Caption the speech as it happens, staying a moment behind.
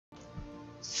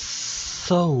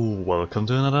So, welcome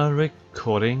to another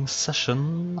recording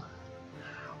session.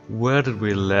 Where did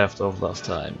we left off last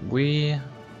time? We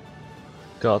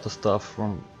got the stuff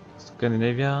from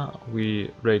Scandinavia,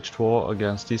 we waged war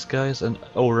against these guys, and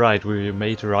oh right, we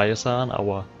made Ryasan,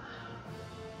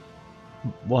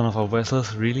 one of our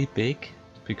vessels, really big,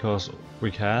 because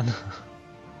we can.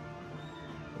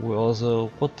 We also,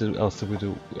 what else did we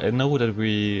do? I know that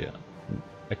we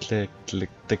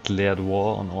declared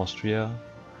war on Austria,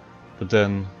 but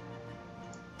then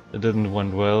it didn't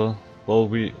went well. Well,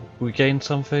 we gained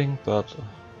something, but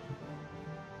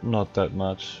not that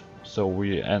much. So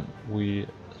we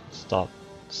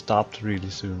stopped really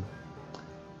soon.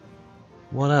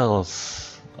 What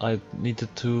else? I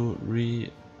needed to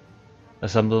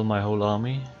reassemble my whole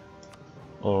army,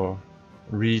 or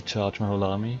recharge my whole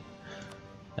army.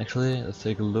 Actually, let's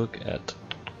take a look at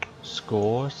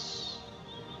scores.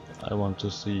 I want to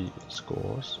see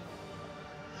scores.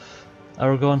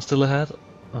 Aragon still ahead.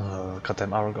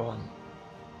 Goddamn Aragon.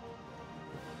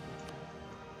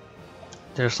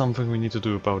 There's something we need to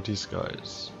do about these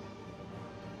guys.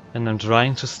 And I'm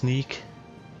trying to sneak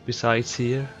besides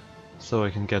here, so I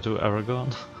can get to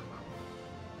Aragon.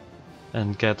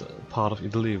 And get part of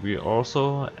Italy. We're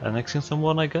also annexing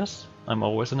someone, I guess? I'm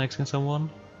always annexing someone?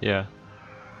 Yeah.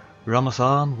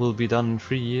 Ramazan will be done in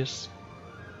 3 years.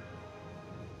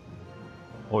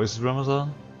 Or is it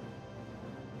Ramazan?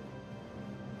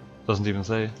 Doesn't even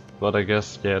say, but I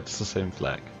guess, yeah, it's the same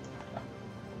flag.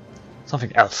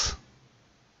 Something else.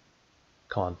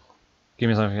 Come on, give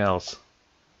me something else.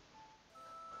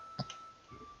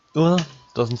 Well, there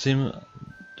doesn't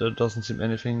seem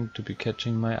anything to be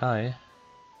catching my eye.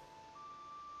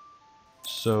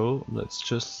 So let's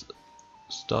just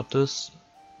start this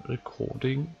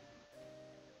recording.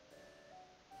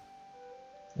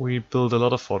 We built a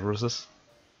lot of fortresses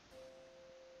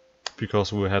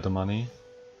because we had the money.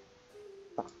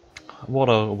 What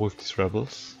are with these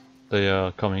rebels? They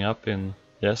are coming up in,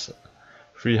 yes,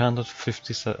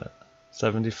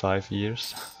 375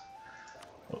 years.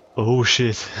 Oh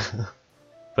shit.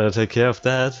 Better take care of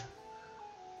that.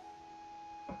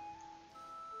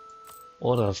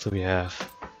 What else do we have?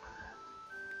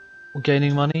 We're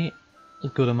gaining money, a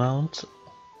good amount.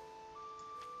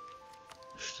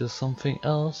 Is there something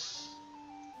else?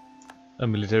 A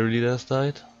military leader has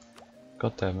died?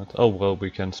 God damn it. Oh well,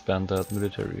 we can spend that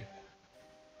military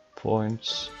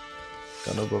points.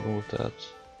 Got no problem with that.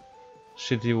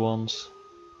 Shitty ones.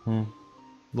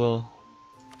 Well,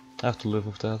 I have to live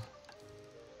with that.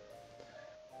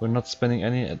 We're not spending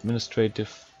any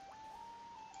administrative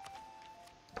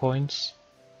points,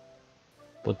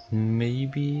 but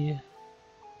maybe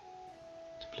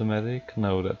diplomatic?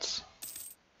 No, that's...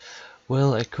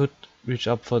 Well, I could reach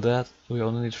up for that. We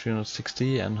only need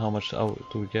 360, and how much do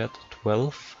we get?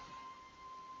 12?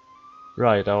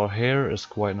 Right, our hair is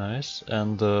quite nice,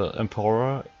 and the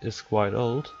Emperor is quite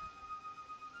old.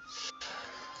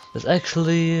 It's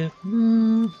actually...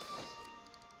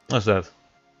 What's that?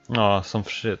 Oh, some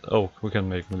shit. Oh, we can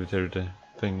make military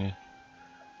thingy.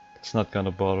 It's not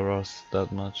gonna bother us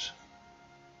that much.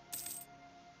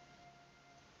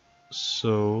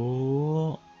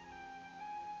 So...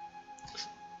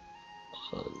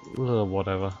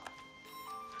 whatever.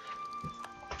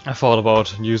 I thought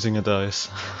about using a dice.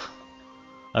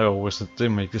 I always did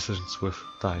make decisions with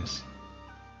dice.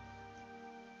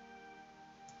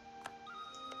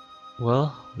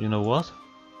 Well, you know what?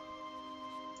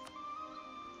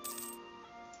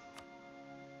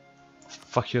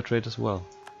 Fuck your trade as well.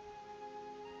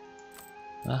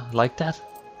 Like that?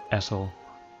 Asshole.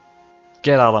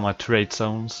 Get out of my trade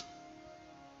zones.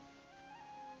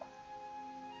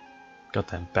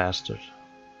 Goddamn bastard.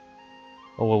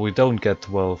 Oh well, we don't get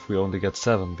 12, we only get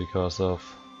 7 because of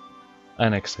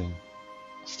annexing.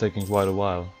 It's taking quite a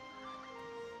while.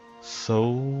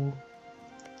 So...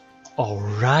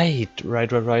 Alright,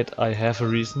 right. I have a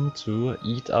reason to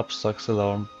eat up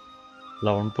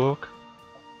Saxe-Lauenburg.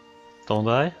 Don't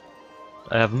I?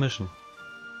 I have a mission.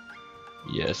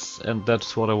 Yes, and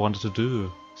that's what I wanted to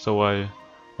do. So I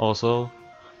also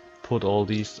put all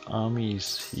these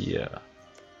armies here.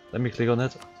 Let me click on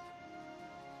it.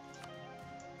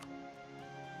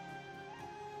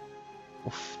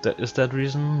 Is that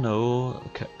reason? No.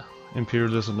 Okay.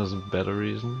 Imperialism is a better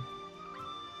reason.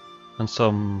 And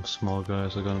some small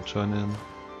guys are gonna join in.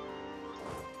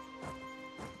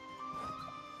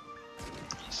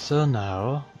 So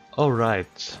now,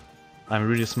 alright. I'm a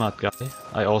really smart guy.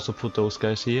 I also put those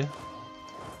guys here.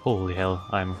 Holy hell,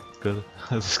 I'm good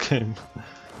at this game.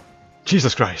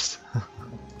 Jesus Christ!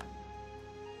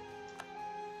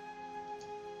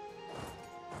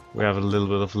 We have a little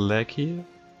bit of lag here.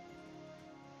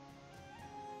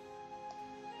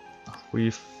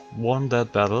 We've won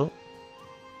that battle,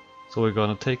 so we're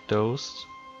gonna take those.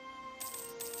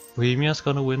 Bohemia's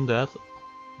gonna win that,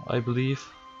 I believe.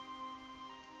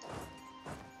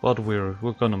 But we're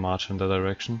gonna march in that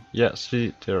direction. Yeah,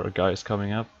 see, there are guys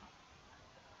coming up.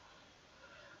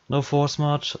 No force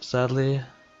march, sadly.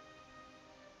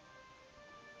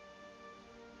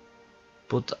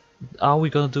 But are we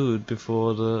gonna do it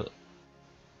before the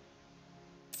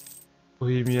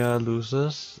Bohemia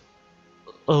loses?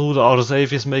 Oh, the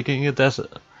autosave is making it as a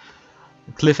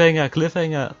cliffhanger,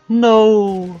 cliffhanger.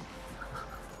 No!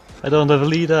 I don't have a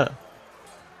leader.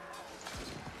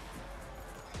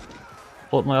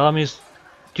 But my armies,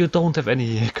 you don't have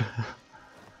any.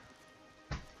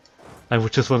 I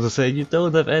would just want to say, you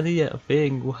don't have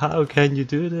anything. How can you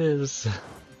do this?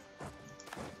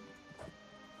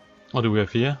 What do we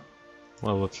have here?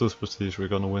 Well, let's lose prestige. We're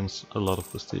gonna win a lot of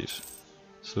prestige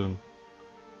soon.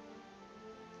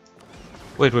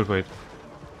 Wait.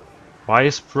 Why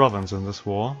is Provence in this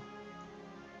war?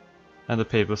 And the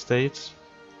Papal States?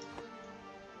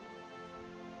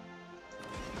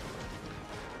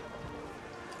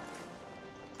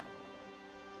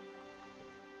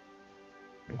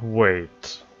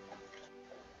 Wait.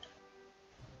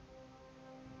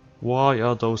 Why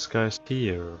are those guys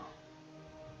here?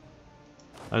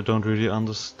 I don't really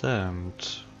understand.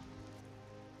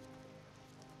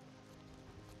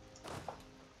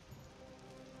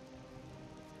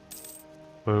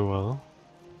 Very well.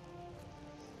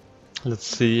 Let's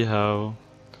see how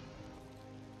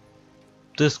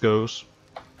this goes.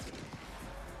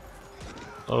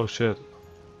 Oh shit.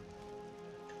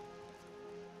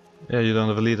 Yeah, you don't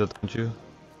have a leader, don't you?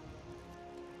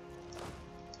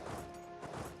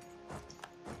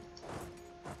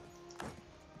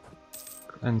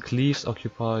 And Cleves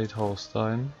occupied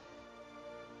Holstein.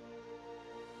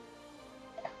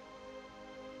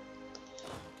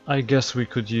 I guess we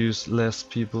could use less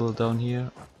people down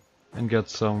here and get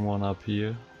someone up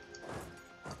here.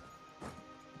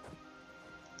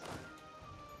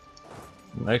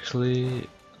 Actually,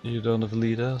 you don't have a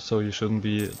leader, so you shouldn't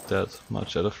be that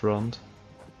much at the front.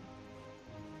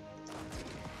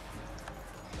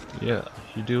 Yeah,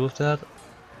 you deal with that.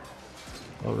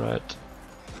 Alright.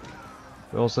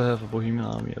 We also have a Bohemian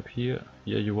army up here.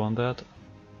 Yeah, you want that.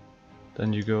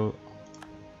 Then you go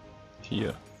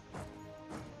here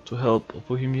to help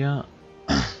Bohemia.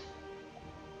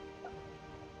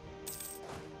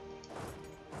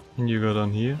 And you go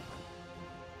down here.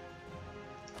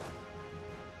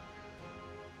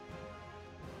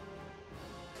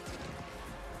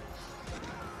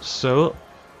 So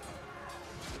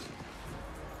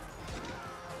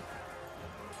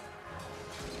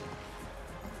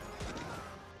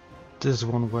this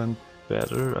one went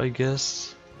better, I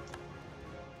guess.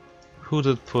 Who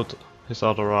did put his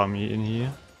other army in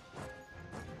here?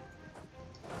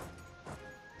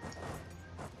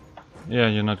 Yeah,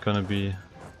 you're not gonna be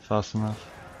fast enough,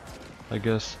 I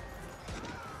guess.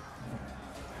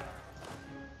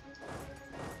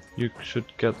 You should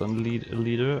get a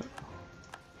leader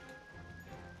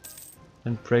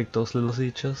and break those little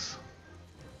sieges.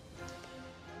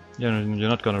 You're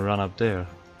not gonna run up there,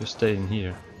 you're staying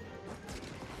here.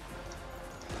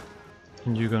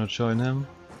 And you're gonna join him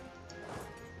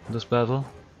in this battle.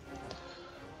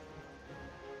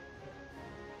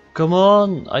 Come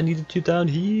on, I needed you down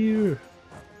here.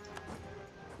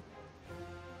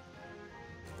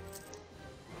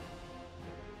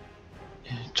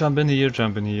 Jump in here,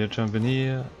 jump in here, jump in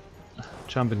here,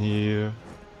 jump in here.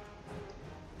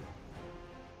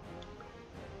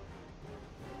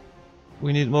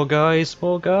 We need more guys,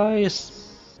 more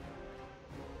guys.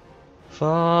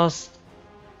 Fast.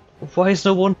 Why is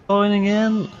no one joining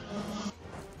in?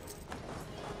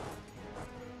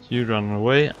 You run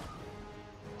away.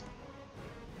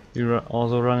 You're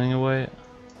also running away.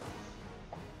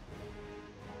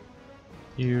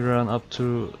 You run up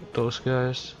to those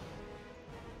guys.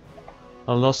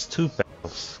 I lost 2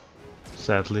 battles,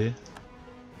 sadly.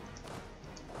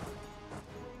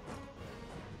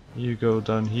 You go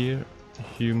down here.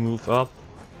 You move up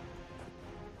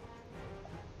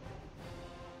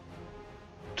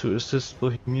to assist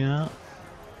Bohemia.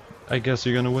 I guess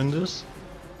you're gonna win this.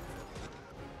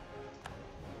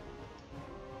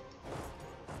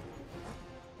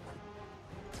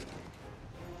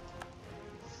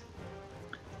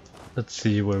 Let's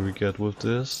see where we get with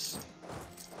this.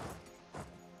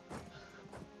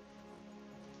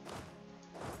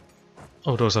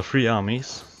 Oh, those are 3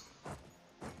 armies.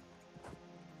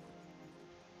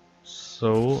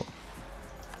 So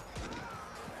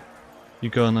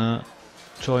you're gonna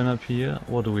join up here.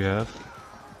 What do we have?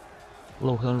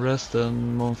 local unrest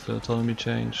and monthly autonomy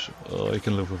change. Oh, I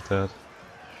can live with that.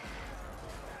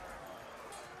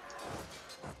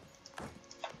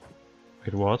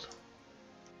 Wait, what?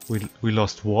 We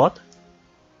lost what?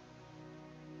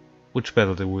 Which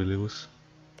battle did we lose?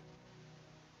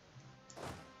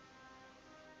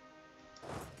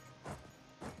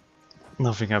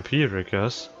 Nothing up here, I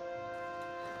guess.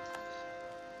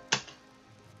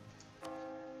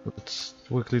 Let's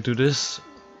quickly do this.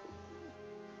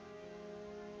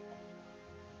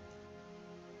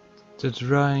 They're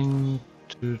trying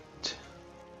to...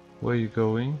 Where are you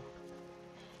going?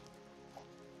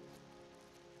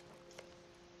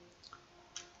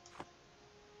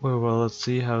 Well, let's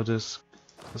see how this...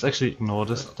 Let's actually ignore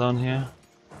this down here.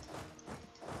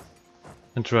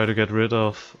 And try to get rid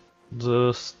of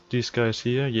these guys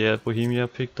here. Yeah, Bohemia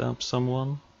picked up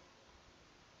someone.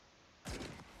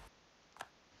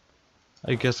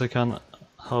 I guess I can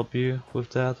help you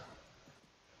with that.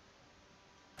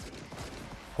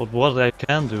 But what I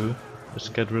can do is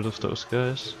get rid of those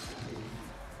guys.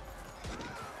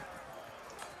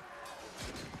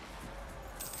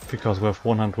 Because we have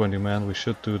 120 men, we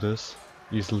should do this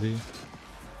easily.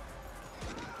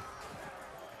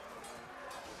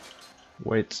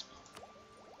 Wait.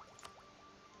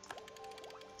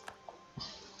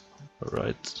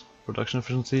 Alright, production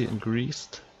efficiency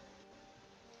increased.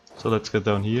 So let's get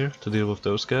down here to deal with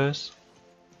those guys.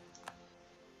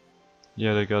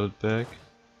 Yeah, they got it back.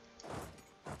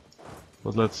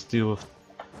 But let's deal with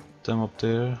them up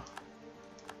there.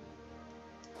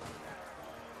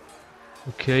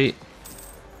 Okay.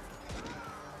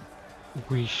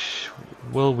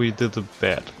 Well, we did a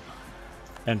bad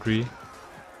entry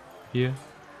here.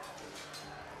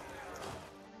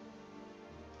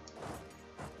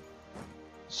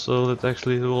 So let's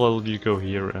actually, well, you go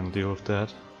here and deal with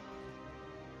that.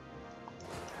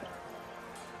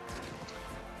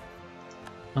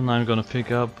 And I'm gonna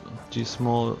pick up these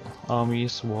small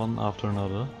armies one after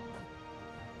another.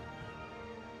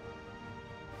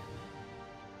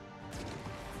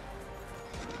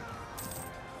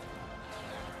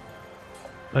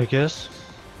 I guess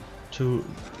to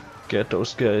get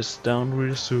those guys down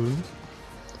really soon,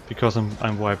 because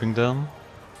I'm wiping them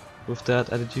with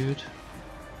that attitude.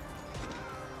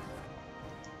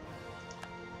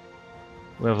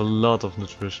 We have a lot of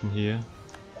nutrition here.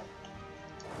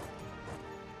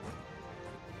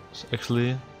 So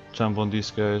actually, jump on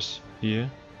these guys here.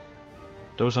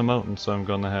 Those are mountains, so I'm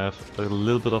gonna have a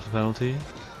little bit of a penalty.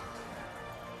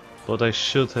 But I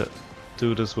should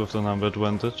do this with the number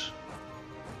advantage.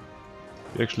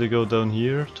 We actually go down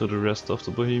here to the rest of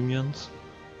the Bohemians.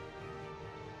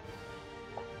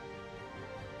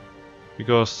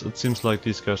 Because it seems like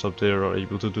these guys up there are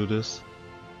able to do this.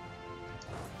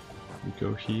 We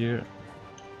go here.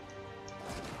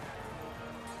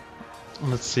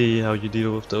 Let's see how you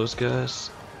deal with those guys.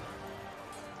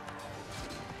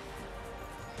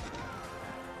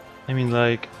 I mean,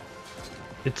 like,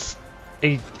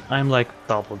 I'm like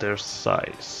double their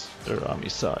size, their army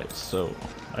size, so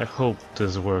I hope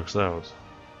this works out.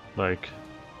 Like,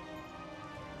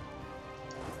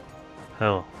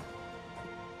 hell.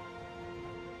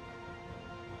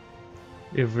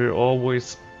 If we're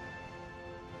always...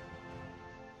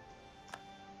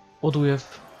 What do we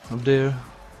have up there?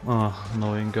 Oh,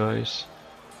 annoying guys.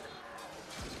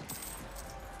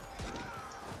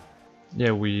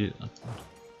 Yeah, we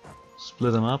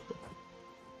split them up.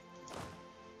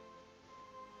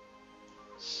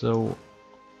 So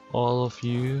all of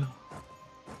you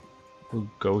will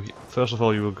go here. First of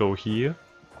all, you will go here.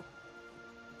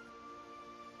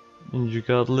 And you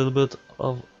got a little bit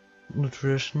of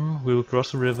nutrition. We will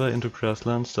cross the river into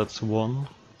grasslands, that's one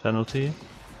penalty.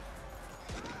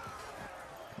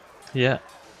 Yeah.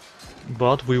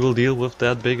 But we will deal with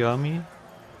that big army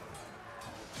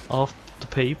of the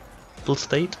Papal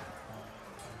State.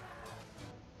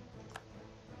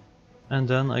 And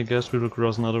then I guess we will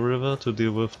cross another river to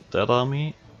deal with that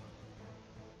army.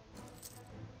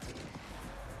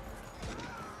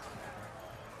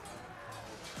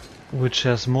 Which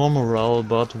has more morale,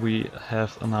 but we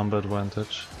have a number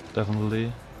advantage,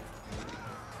 definitely.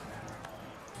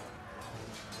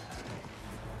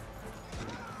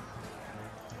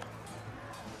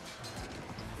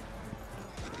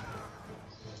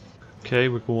 Okay,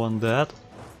 we go on that.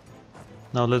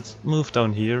 Now let's move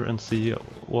down here and see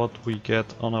what we get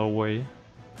on our way.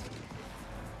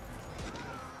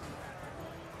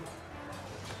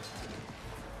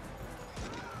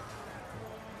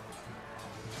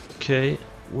 Okay,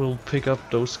 we'll pick up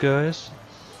those guys.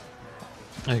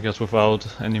 I guess without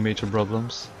any major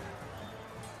problems.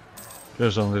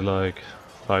 There's only like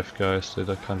 5 guys that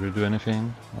I can't really do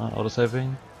anything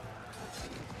auto-saving.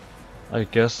 I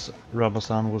guess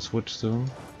Ramazan will switch soon.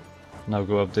 Now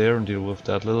go up there and deal with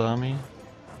that little army.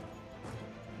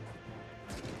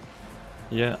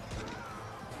 Yeah.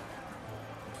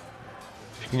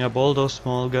 Picking up all those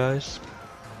small guys.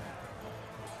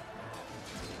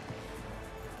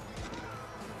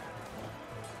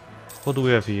 What do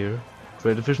we have here?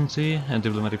 Trade efficiency and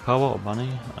diplomatic power or money.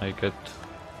 I get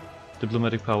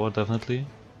diplomatic power definitely.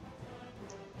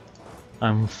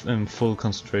 I'm in full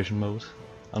concentration mode.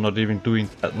 I'm not even doing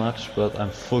that much, but I'm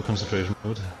full concentration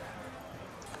mode.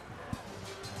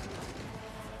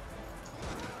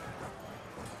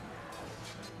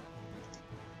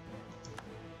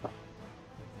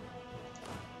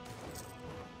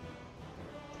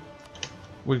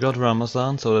 We got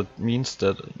Ramazan, so that means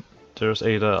that there's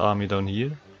either army down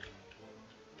here,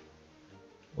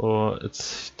 or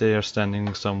they are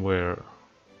standing somewhere.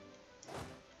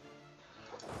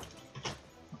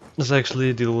 Let's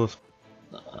actually deal with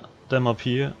them up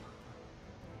here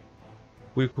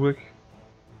quick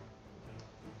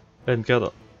and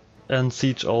and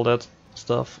siege all that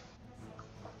stuff.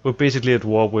 We're basically at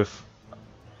war with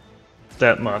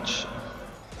that much.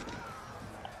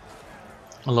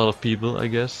 A lot of people, I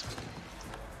guess.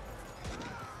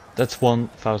 That's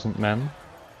 1,000 men.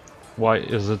 Why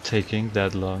is it taking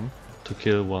that long to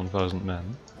kill 1,000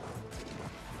 men?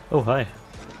 Oh, hi.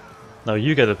 Now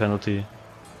you get a penalty.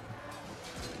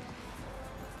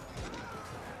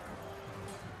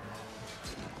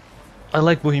 I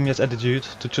like Bohemia's attitude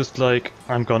to just like,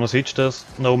 I'm gonna siege this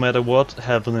no matter what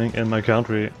happening in my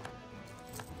country.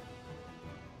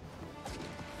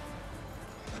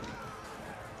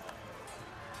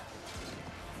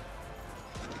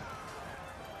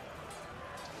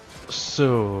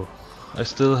 So, I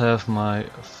still have my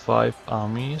 5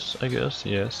 armies, I guess,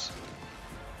 yes.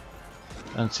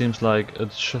 And seems like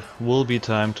it will be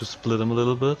time to split them a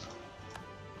little bit.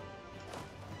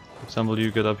 For example, you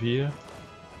get up here.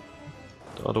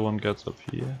 The other one gets up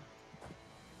here.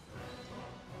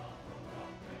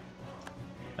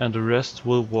 And the rest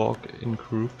will walk in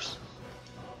groups.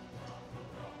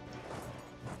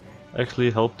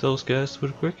 Actually help those guys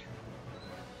real quick.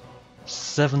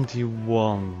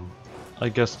 71. I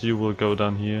guess you will go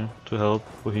down here to help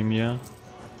Bohemia.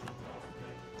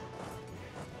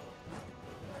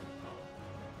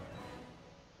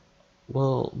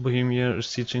 Well, Bohemia is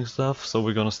sieging stuff, so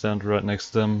we're gonna stand right next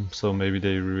to them, so maybe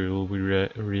they will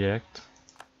react.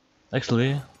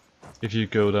 Actually, if you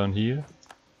go down here...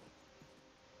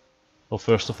 Well,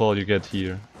 first of all you get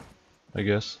here, I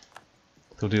guess,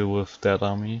 to deal with that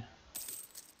army.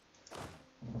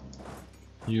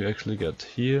 You actually get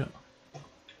here.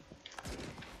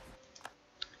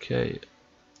 Okay,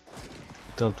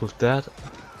 dealt with that.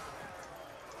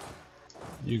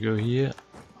 You go here.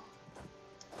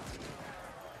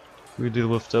 We deal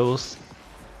with those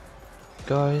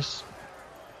guys.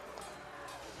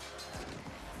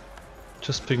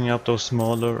 Just picking up those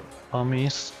smaller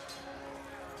armies,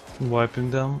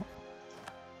 wiping them.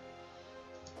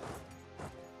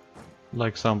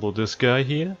 Like example this guy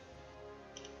here.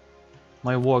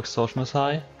 My war exhaustion is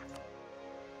high.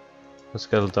 Let's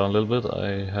scale it down a little bit.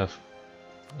 I have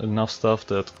enough stuff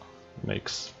that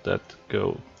makes that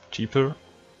go cheaper.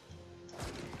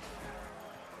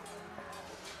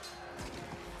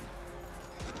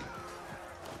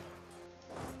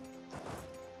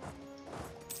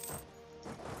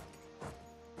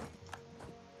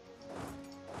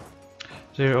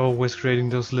 They're always creating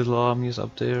those little armies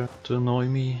up there to annoy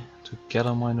me, to get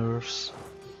on my nerves.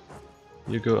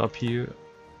 You go up here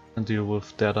and deal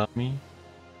with that army.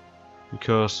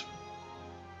 Because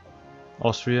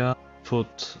Austria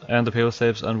and the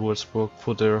Pale-Saves and Würzburg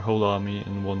put their whole army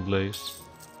in one place.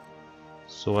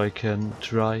 So I can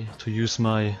try to use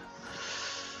my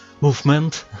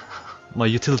movement, my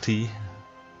utility,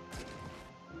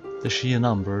 the sheer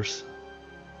numbers.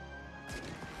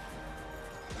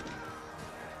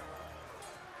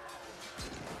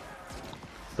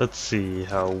 Let's see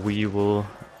how we will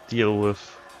deal with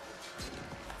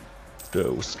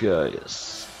those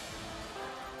guys.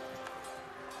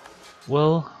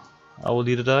 Well, our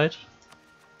leader died.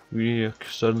 We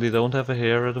certainly don't have a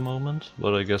heir at the moment,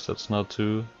 but I guess that's not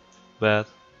too bad.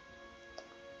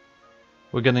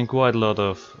 We're getting quite a lot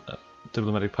of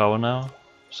diplomatic power now,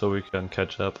 so we can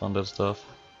catch up on that stuff.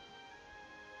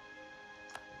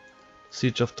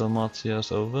 Siege of Dalmatia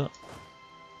is over.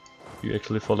 You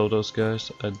actually follow those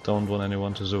guys. I don't want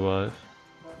anyone to survive.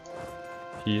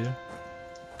 Here.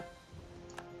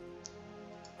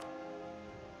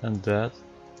 And that.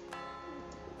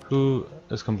 Who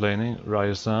is complaining?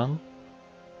 Ryazan.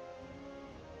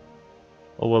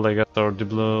 Oh well, I got our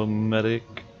diplomatic.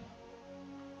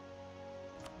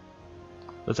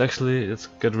 Let's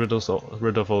get rid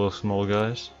of all the small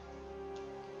guys.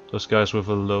 Those guys with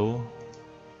a low.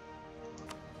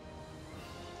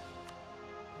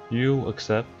 You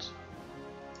accept.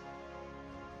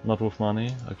 Not with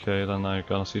money. Okay, then I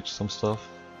gonna siege some stuff.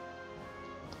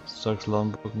 Starks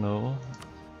Lundbrook, no.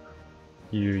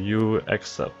 You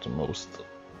accept mostly.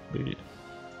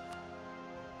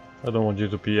 I don't want you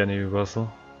to be any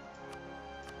vassal.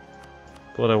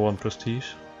 But I want prestige.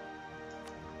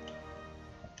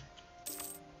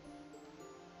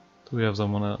 Do we have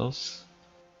someone else?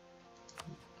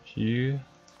 You.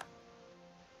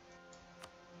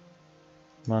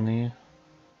 Money.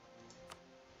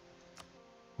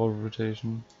 Forward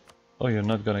rotation. Oh, you're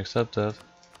not gonna accept that.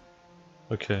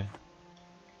 Okay.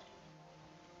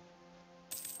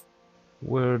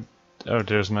 Where? Oh,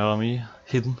 there's my army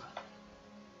hidden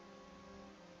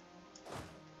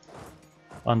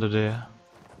under there.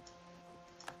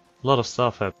 A lot of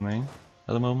stuff happening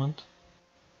at the moment.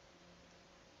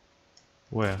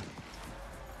 Where?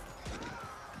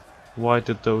 Why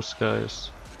did those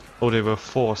guys? Oh, they were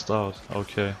forced out.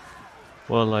 Okay.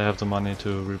 Well, I have the money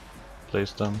to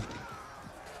replace them.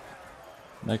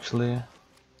 Actually,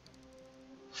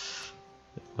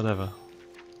 whatever.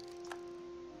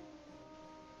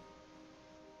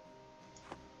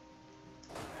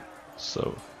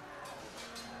 So,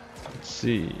 let's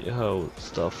see how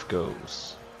stuff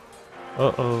goes.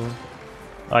 Uh-oh.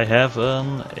 I have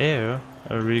an heir,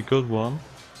 a really good one.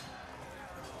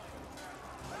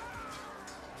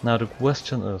 Now the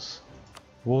question is,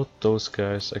 would those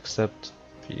guys accept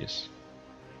peace?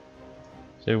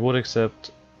 They would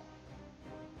accept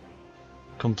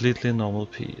completely normal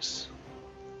peace.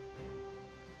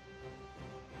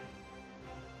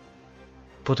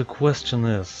 But the question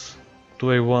is,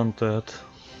 do I want that?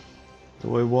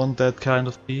 Do I want that kind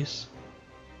of peace?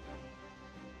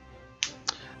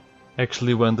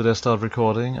 Actually, when did I start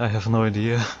recording? I have no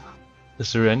idea.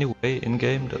 Is there any way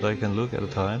in-game that I can look at a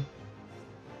time?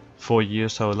 4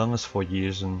 years, how long is 4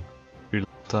 years in real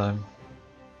time?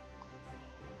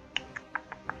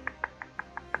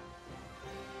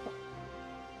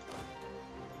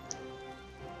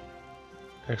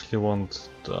 Actually want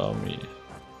the army.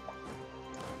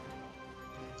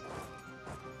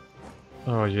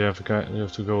 Oh, you have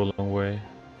to go a long way.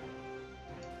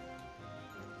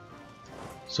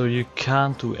 So you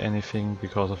can't do anything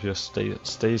because of your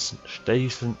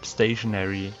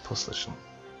stationary position.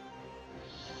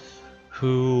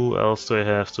 Who else do I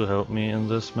have to help me in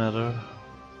this matter?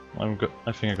 I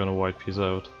think I'm gonna wipe peace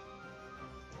out.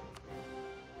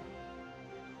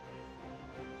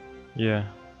 Yeah.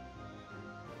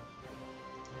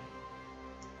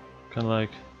 Kinda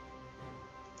like.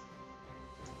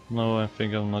 No, I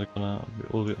think I'm not gonna.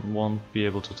 Won't be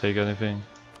able to take anything.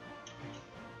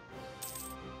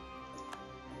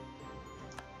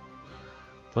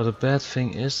 But the bad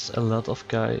thing is, a lot of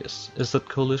guys. Is that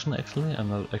coalition actually? I'm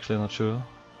not sure.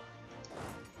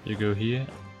 You go here.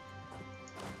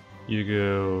 You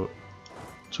go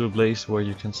to a place where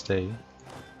you can stay.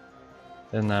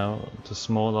 And now the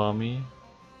small army.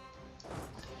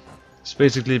 It's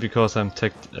basically because I'm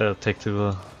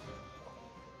tactical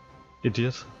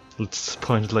idiot. Let's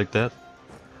point it like that.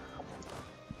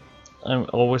 I'm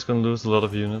always gonna lose a lot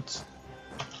of units.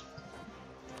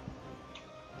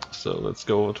 So let's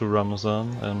go over to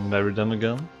Ramazan and marry them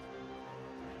again.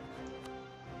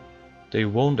 They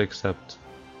won't accept.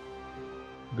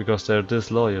 Because they're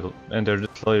disloyal. And they're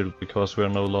disloyal because we're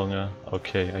no longer...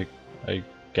 Okay, I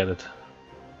get it.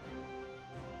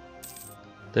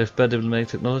 They have bad diplomatic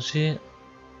technology.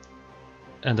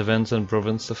 And events and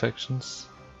province defections.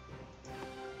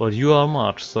 Well, you are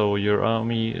March, so your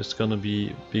army is gonna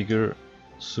be bigger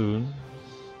soon.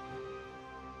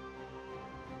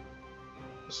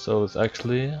 So let's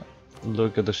actually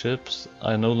look at the ships.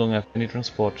 I no longer have any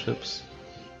transport ships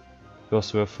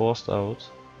because we were forced out.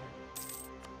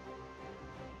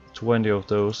 20 of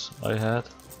those I had.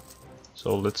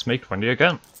 So let's make 20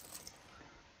 again.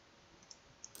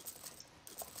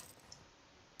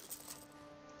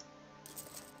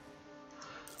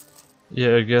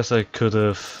 Yeah, I guess I could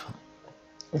have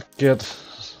get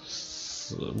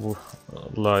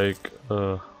like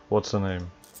what's the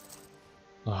name?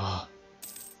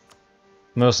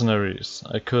 Mercenaries.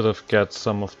 I could have get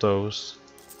some of those,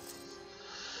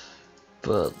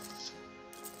 but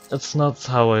that's not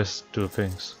how I do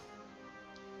things.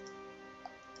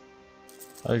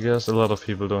 I guess a lot of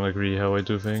people don't agree how I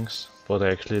do things, but I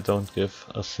actually don't give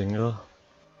a single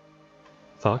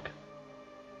fuck.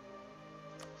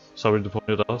 Sorry to point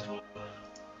it out.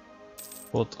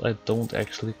 but I don't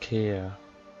actually care.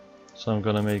 So I'm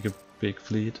gonna make a big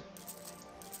fleet.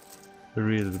 A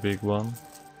really big one.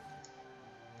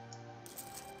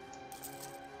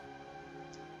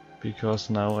 Because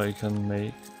now I can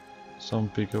make some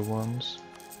bigger ones.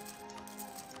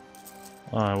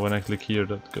 When I click here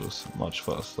that goes much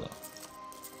faster.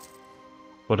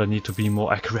 But I need to be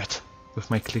more accurate with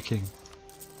my clicking.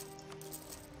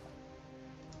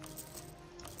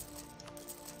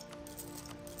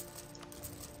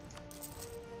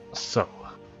 So,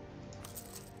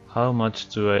 how much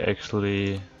do I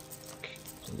actually...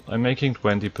 I'm making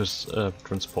 20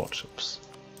 transport ships.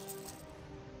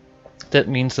 That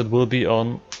means that we'll be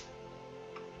on...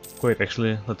 Wait,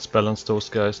 actually, let's balance those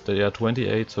guys. They are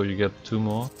 28, so you get 2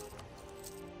 more.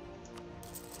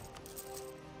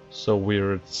 So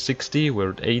we're at 60,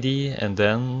 we're at 80, and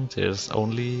then there's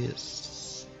only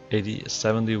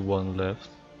 71 left.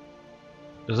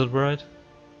 Is it right?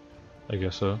 I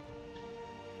guess so.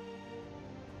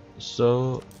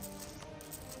 So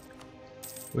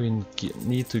we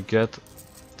need to get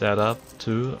that up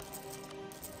to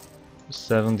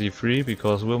 73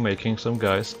 because we're making some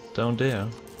guys down there.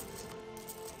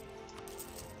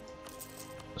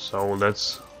 So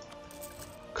let's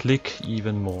click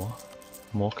even more.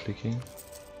 More clicking.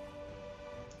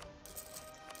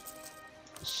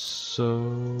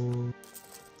 So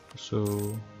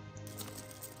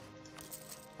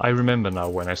I remember now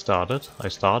when I started.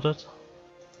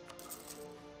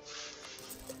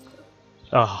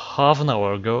 Half an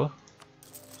hour ago.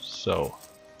 So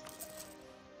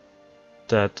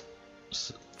that.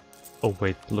 Oh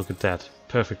wait, look at that.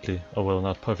 Perfectly. Oh well,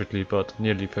 not perfectly, but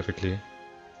nearly perfectly.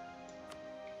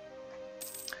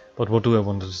 But what do I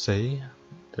want to say?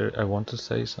 I want to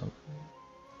say something.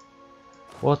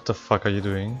 What the fuck are you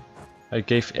doing? I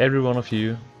gave every one of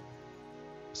you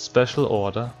special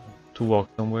order to walk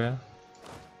somewhere,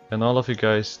 and all of you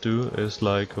guys do is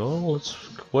like, oh, let's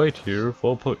wait here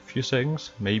for a few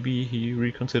seconds. Maybe he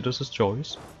reconsiders his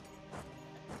choice.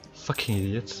 Fucking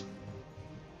idiots.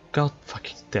 God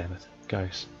fucking damn it,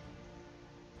 guys.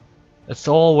 It's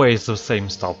always the same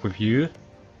stuff with you.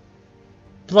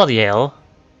 Bloody hell.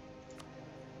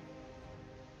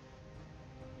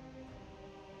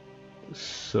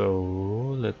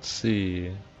 So, let's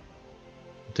see.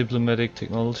 Diplomatic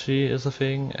technology is a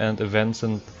thing, and events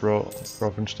and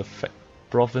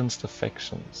province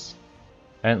defections.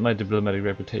 And my diplomatic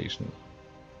reputation.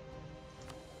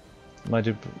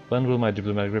 When will my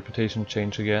diplomatic reputation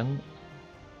change again?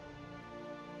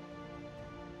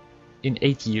 In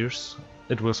 8 years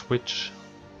it will switch.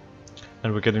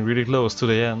 And we're getting really close to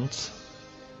the end.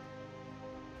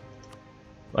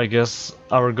 I guess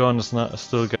Aragon is not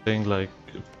still getting like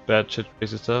bad shit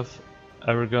crazy stuff.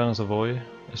 Aragon is a boy.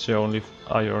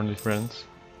 Are your only friends?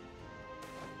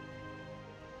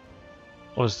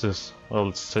 What is this? Well,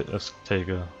 let's take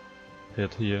a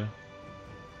hit here.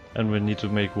 And we need to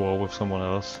make war with someone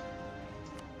else.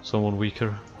 Someone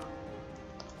weaker.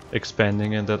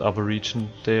 Expanding in that upper region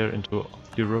there into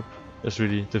Europe is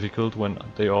really difficult when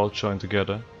they all join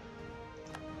together.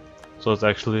 So let's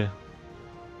actually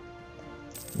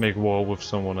make war with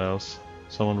someone else.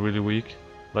 Someone really weak,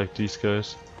 like these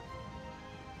guys.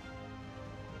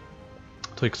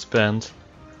 To expand.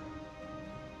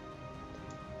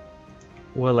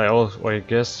 Well, I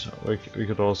guess we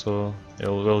could also...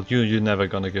 Well, you're never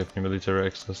gonna give me military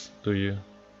access, do you?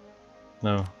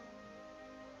 No.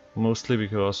 Mostly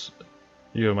because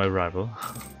you're my rival.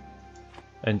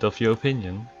 And of your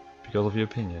opinion. Because of your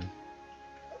opinion.